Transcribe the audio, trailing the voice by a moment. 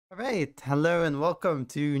Alright, hello and welcome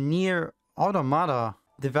to Nier Automata,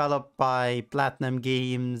 developed by Platinum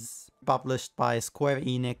Games, published by Square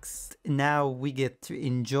Enix. Now we get to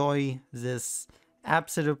enjoy this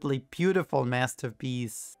absolutely beautiful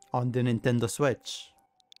masterpiece on the Nintendo Switch.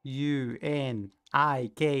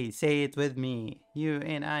 U-N-I-K, say it with me.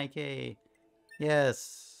 U-N-I-K.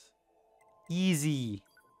 Yes. Easy.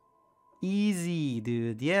 Easy,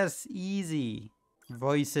 dude. Yes, easy.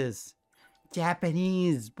 Voices.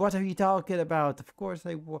 Japanese. What are you talking about? Of course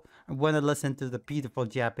I want to listen to the beautiful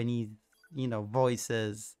Japanese,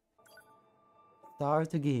 voices.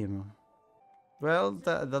 Start the game. Well,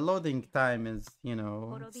 the loading time is,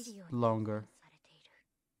 it's longer.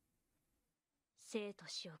 生と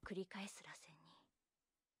死を繰り返す螺旋に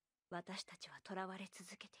私たちは囚われ続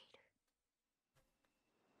けている。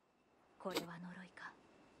これは呪いか、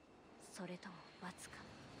それとも罰か。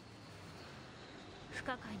不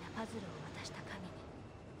可解なパズルを渡した神に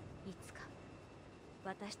いつか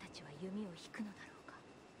私たちは弓を引くのだろうか。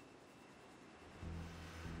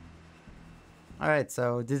 Alright,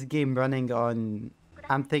 so this game running on,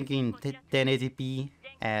 I'm thinking 1080p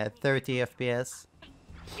at 30 FPS.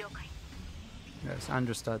 Yes,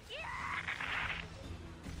 understood.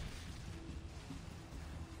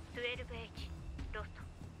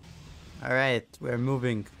 Alright, we're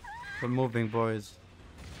moving. We're moving, boys.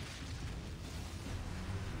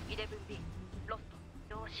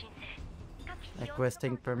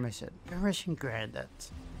 Requesting permission. Permission granted.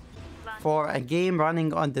 For a game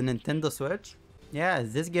running on the Nintendo Switch? Yeah,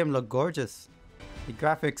 this game looks gorgeous. The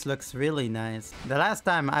graphics looks really nice. The last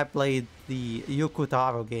time I played the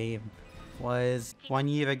Yokotaro game was 1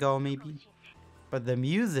 year ago maybe. But the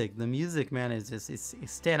music, man, is just,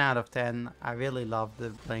 it's 10 out of 10. I really love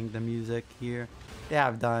playing the music here. They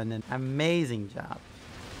have done an amazing job.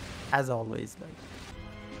 As always, like,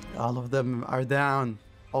 all of them are down.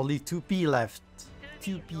 Only 2P left.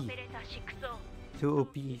 2P.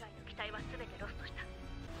 2OP.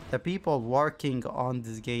 The people working on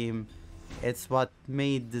this game, it's what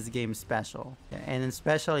made this game special. And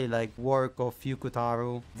especially like work of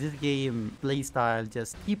Yukutaro. This game playstyle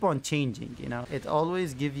just keep on changing, It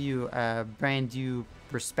always gives you a brand new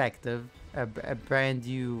perspective, a brand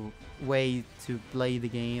new way to play the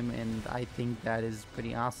game, and I think that is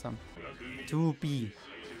pretty awesome. 2P.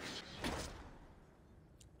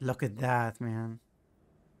 Look at that, man.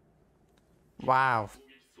 Wow.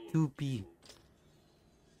 2P.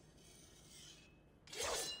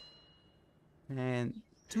 And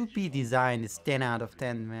 2P design is 10 out of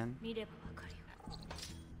 10, man.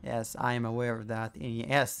 Yes, I am aware of that. And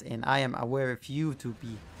yes, and I am aware of you,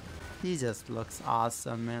 2P. She just looks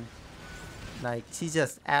awesome, man. Like, she's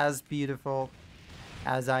just as beautiful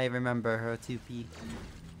as I remember her, 2P.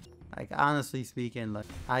 Like, honestly speaking, like,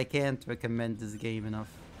 I can't recommend this game enough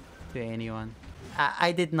to anyone.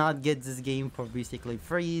 I did not get this game for basically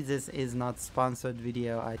free. This is not sponsored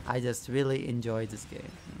video. I just really enjoy this game,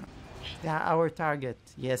 Yeah, our target.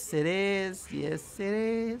 Yes, it is. Yes, it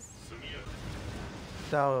is.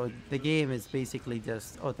 So the game is basically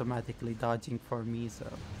just automatically dodging for me, so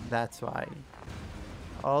that's why.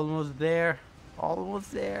 Almost there.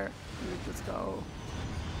 Almost there. Let's go.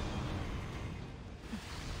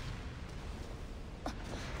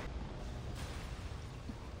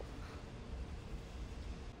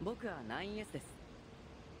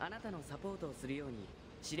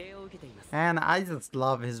 And I just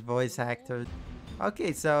love his voice actor.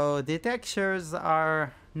 Okay, so the textures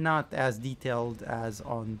are not as detailed as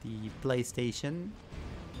on the PlayStation,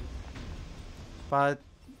 but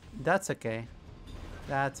that's okay.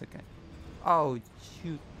 That's okay. Oh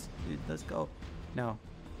shoot, dude, let's go. No.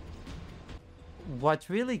 What's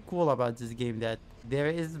really cool about this game that there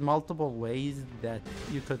is multiple ways that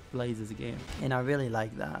you could play this game, and I really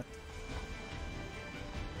like that.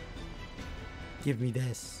 Give me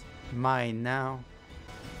this. Mine now.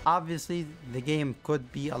 Obviously, the game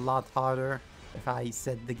could be a lot harder if I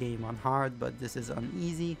set the game on hard, but this is on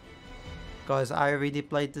easy. Because I already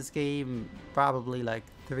played this game probably like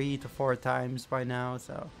 3 to 4 times by now,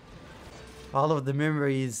 so... all of the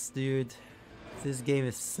memories, dude. This game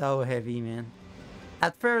is so heavy, man.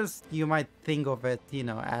 At first, you might think of it,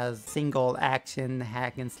 as single action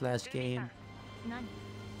hack and slash game.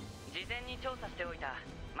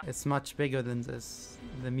 It's much bigger than this.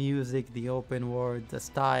 The music, the open world, the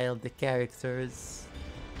style, the characters.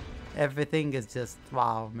 Everything is just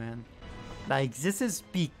wow, man. Like, this is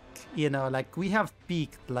peak, like we have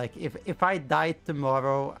peaked. Like, if I die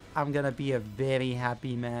tomorrow, I'm gonna be a very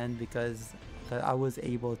happy man because I was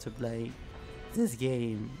able to play this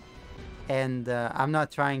game And I'm not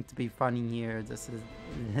trying to be funny here. This is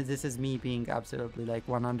this is me being absolutely like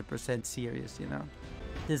 100% serious, you know.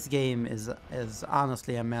 This game is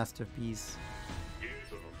honestly a masterpiece.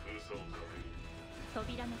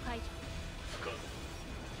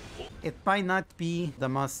 It might not be the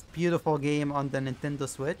most beautiful game on the Nintendo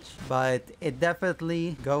Switch, but it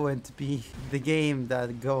definitely going to be the game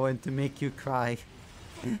that going to make you cry.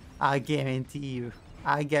 I guarantee you.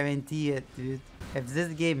 I guarantee it, dude. If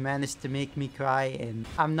this game managed to make me cry, and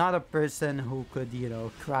I'm not a person who could, you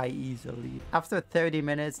know, cry easily. After 30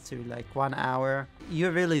 minutes to like 1 hour, you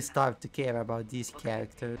really start to care about these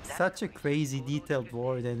characters. Such a crazy detailed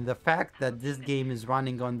world, and the fact that this game is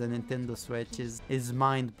running on the Nintendo Switch is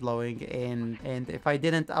mind-blowing. And if I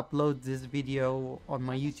didn't upload this video on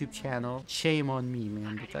my YouTube channel, shame on me,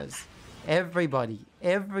 man, because every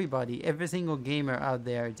single gamer out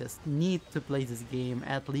there just need to play this game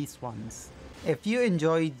at least once. If you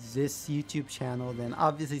enjoyed this YouTube channel, then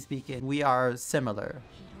obviously speaking, we are similar.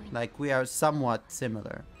 Like, we are somewhat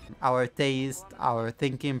similar. Our taste, our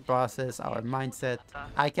thinking process, our mindset.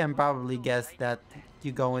 I can probably guess that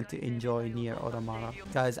you're going to enjoy Nier Automata.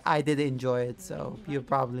 Guys, I did enjoy it, so you're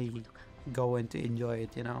probably going to enjoy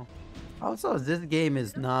it, you know. Also, this game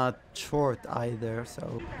is not short either,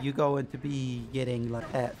 so you're going to be getting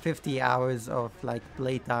like 50 hours of like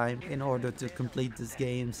playtime in order to complete this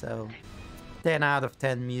game, so 10 out of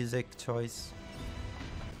 10 music choice.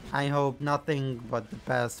 I hope nothing but the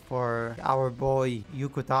best for our boy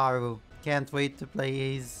Yukutaru. Can't wait to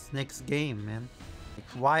play his next game, man.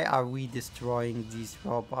 Why are we destroying these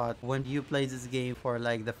robots? When you play this game for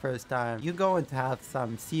like the first time, you're going to have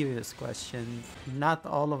some serious questions. Not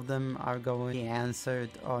all of them are going to be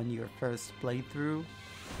answered on your first playthrough.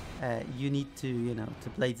 You need to, you know, to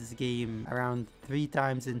play this game around 3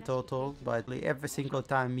 times in total, but every single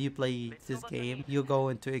time you play this game, you're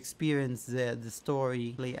going to experience the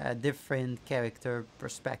story a different character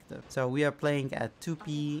perspective. So we are playing at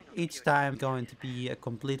 2P, each time going to be a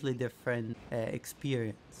completely different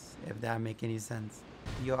experience, if that makes any sense.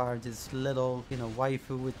 You are this little, you know,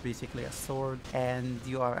 waifu with basically a sword, and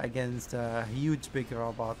you are against a huge big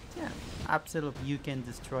robot. Yeah, absolutely, you can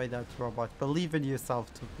destroy that robot. Believe in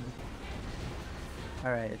yourself, too.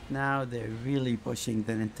 Alright, now they're really pushing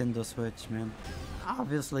the Nintendo Switch, man.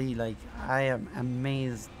 Obviously, like, I am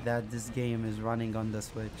amazed that this game is running on the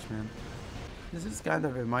Switch, man. This is kind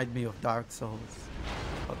of remind me of Dark Souls,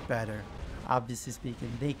 but better. Obviously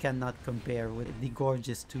speaking, they cannot compare with the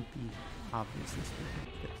gorgeous 2P. Obviously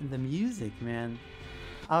speaking. The music, man.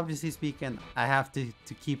 Obviously speaking, I have to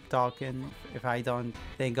keep talking. If I don't,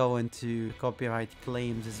 they go into copyright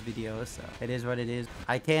claims this video, so it is what it is.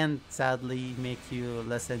 I can't sadly make you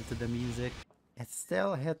listen to the music. It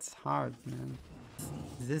still hits hard, man.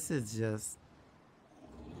 This is just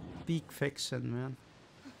peak fiction, man.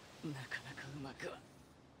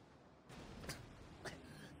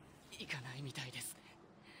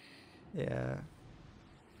 Yeah.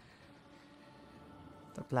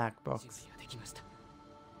 The black box.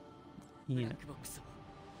 Yeah.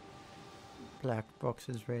 Black box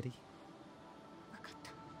is ready.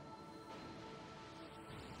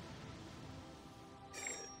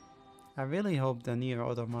 I really hope the Nier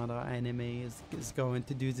Automata anime is going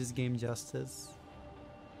to do this game justice.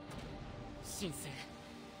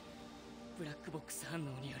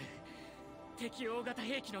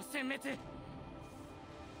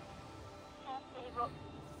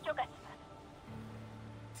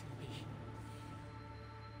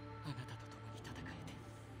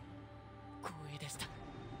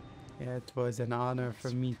 Yeah, it was an honor for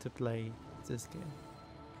me to play this game.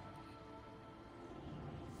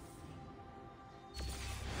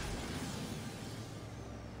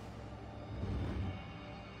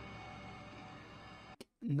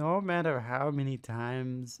 No matter how many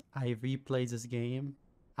times I replay this game,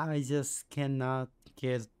 I just cannot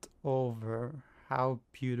get over how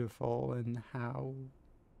beautiful and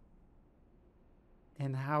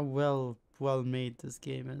how well made this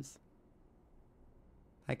game is.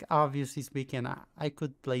 Like, obviously speaking, I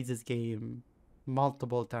could play this game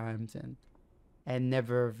multiple times and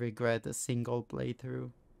never regret a single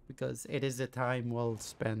playthrough, because it is a time well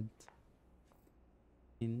spent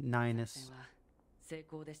in Ninus.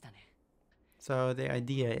 So the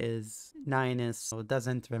idea is Ninus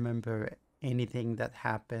doesn't remember anything that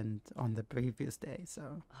happened on the previous day,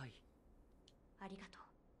 so...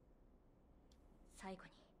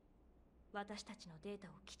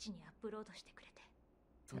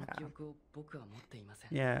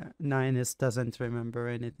 Yeah, Ninus doesn't remember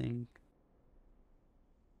anything.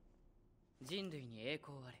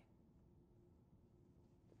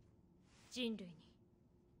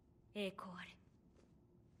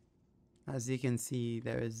 As you can see,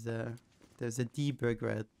 there's a deep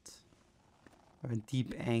regret or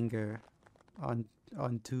deep anger on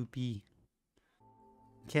 2P.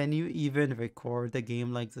 Can you even record a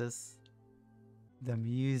game like this? The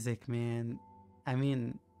music, man. I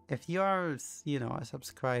mean, if you are, you know, a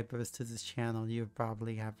subscriber to this channel, you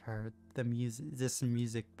probably have heard this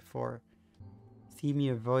music before. See,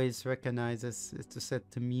 your voice recognizes it to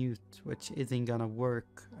set to mute, which isn't gonna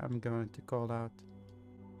work. I'm going to call out.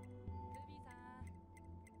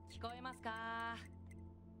 聞こえますか？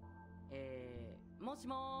もし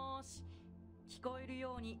もーし、聞こえる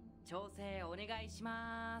ように調整お願いし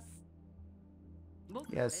ます。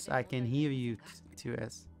 Yes, I can hear you,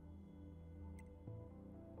 2S.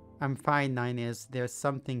 I'm fine, 9S. There's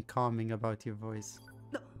something calming about your voice.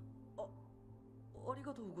 あり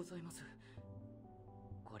がとうございます。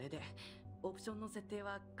これでオプションの設定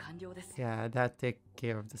は完了です。 Yeah, that takes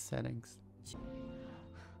care of the settings.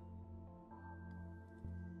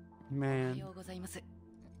 Man,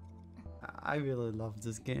 I really love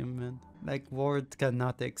this game, man. Like, words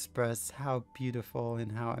cannot express how beautiful and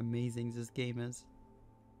how amazing this game is.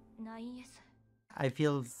 I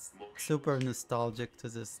feel super nostalgic to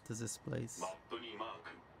this place.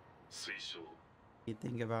 You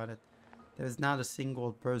think about it. There's not a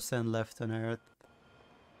single person left on Earth.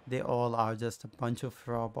 They all are just a bunch of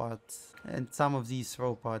robots. And some of these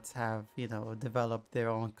robots have, you know, developed their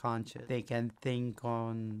own conscience. They can think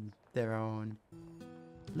on their own.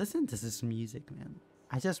 Listen to this music, man.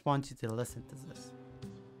 I just want you to listen to this.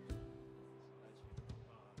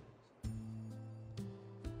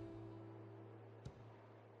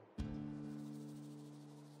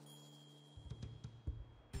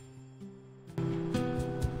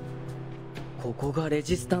 This is the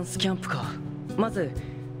resistance camp. まず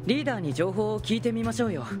リーダーに情報を聞いてみましょ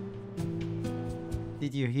うよ。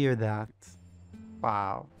 Did you hear that?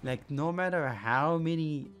 Wow. Like, no matter how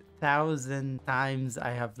many thousand times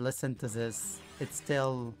I have listened to this, it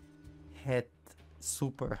still hit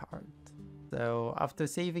super hard. So after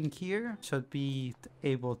saving here, should be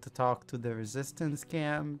able to talk to the resistance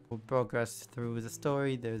camp. We'll progress through the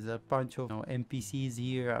story. There's a bunch of, you know, NPCs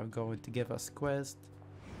here are going to give us quests.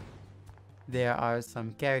 There are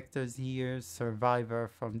some characters here, Survivor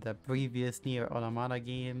from the previous Nier Automata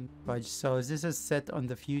game. But so this is set on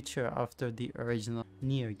the future after the original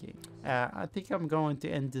Nier game. I think I'm going to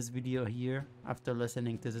end this video here after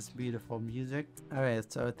listening to this beautiful music.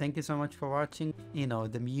 Alright, so thank you so much for watching. You know,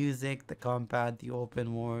 the music, the combat, the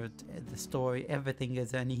open world, the story, everything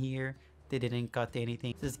is in here. They didn't cut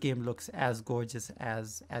anything. This game looks as gorgeous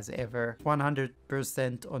as ever.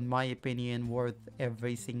 100% on my opinion, worth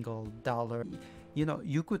every single dollar. You know,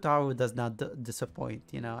 Yukutaro does not disappoint,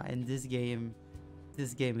 you know, and this game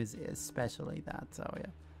is especially that. So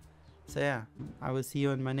yeah, I will see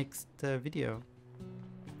you in my next video.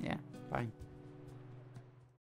 Yeah, bye.